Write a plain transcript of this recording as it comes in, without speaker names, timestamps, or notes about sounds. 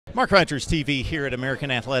Mark Rogers TV here at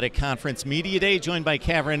American Athletic Conference Media Day, joined by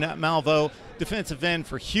Kevin Malveaux, defensive end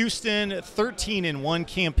for Houston, 13-1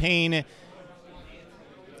 campaign.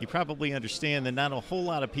 You probably understand that not a whole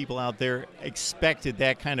lot of people out there expected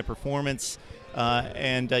that kind of performance,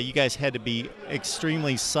 and you guys had to be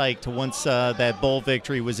extremely psyched once that bowl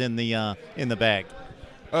victory was in the bag.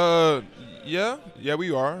 Yeah,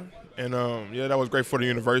 we are, and yeah, that was great for the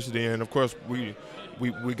university, and of course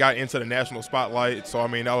we got into the national spotlight. So I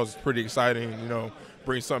mean, that was pretty exciting.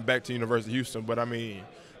 Bring something back to University of Houston. But I mean,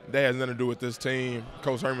 that has nothing to do with this team.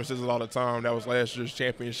 Coach Herman says it all the time. That was last year's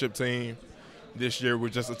championship team. This year we're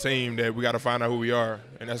just a team that we got to find out who we are,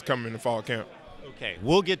 and that's coming in the fall camp. Okay,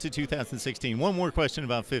 we'll get to 2016. One more question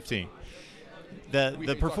about 15.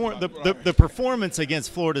 The performance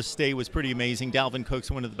against Florida State was pretty amazing. Dalvin Cook's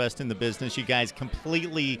one of the best in the business. You guys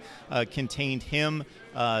completely contained him,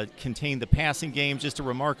 contained the passing game. Just a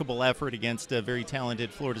remarkable effort against a very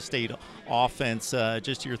talented Florida State offense.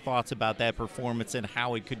 Just your thoughts about that performance and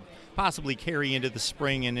how it could possibly carry into the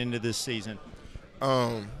spring and into this season.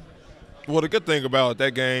 Well, the good thing about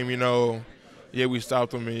that game, yeah, we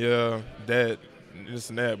stopped them, and yeah, that, this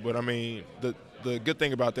and that. But I mean, the good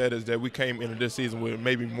thing about that is that we came into this season with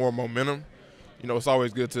maybe more momentum. It's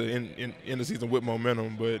always good to end the season with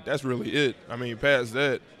momentum, but that's really it. I mean, past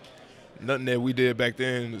that, nothing that we did back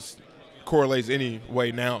then correlates any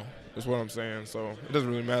way now, is what I'm saying. So it doesn't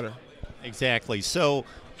really matter. Exactly. So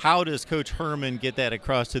how does Coach Herman get that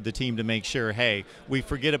across to the team to make sure, hey, we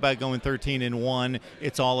forget about going 13-1,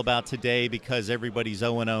 it's all about today because everybody's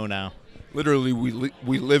 0-0 now? Literally,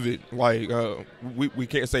 we live it. Like we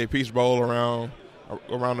can't say Peach Bowl around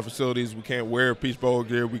the facilities. We can't wear Peach Bowl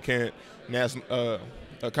gear. We can't a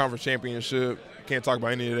conference championship. Can't talk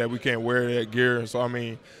about any of that. We can't wear that gear. So I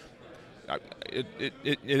mean, it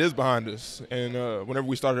is behind us. And whenever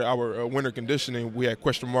we started our winter conditioning, we had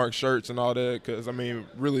question mark shirts and all that because I mean,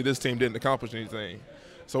 really, this team didn't accomplish anything.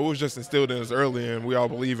 So it was just instilled in us early, and we all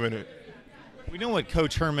believe in it. We know what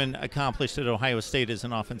Coach Herman accomplished at Ohio State as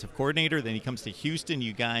an offensive coordinator. Then he comes to Houston.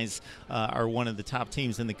 You guys are one of the top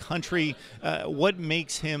teams in the country. What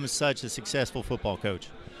makes him such a successful football coach?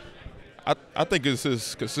 I think it's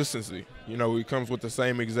his consistency. He comes with the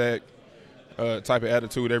same exact type of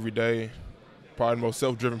attitude every day. Probably the most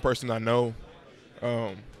self-driven person I know.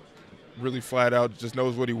 Really flat out, just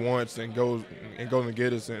knows what he wants and goes and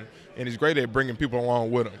get us. And he's great at bringing people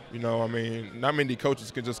along with him. I mean, not many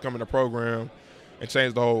coaches can just come in the program and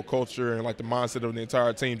change the whole culture and like the mindset of the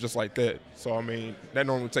entire team just like that. So I mean, that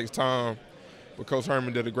normally takes time, but Coach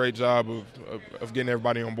Herman did a great job of getting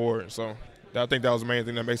everybody on board. So I think that was the main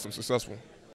thing that makes him successful.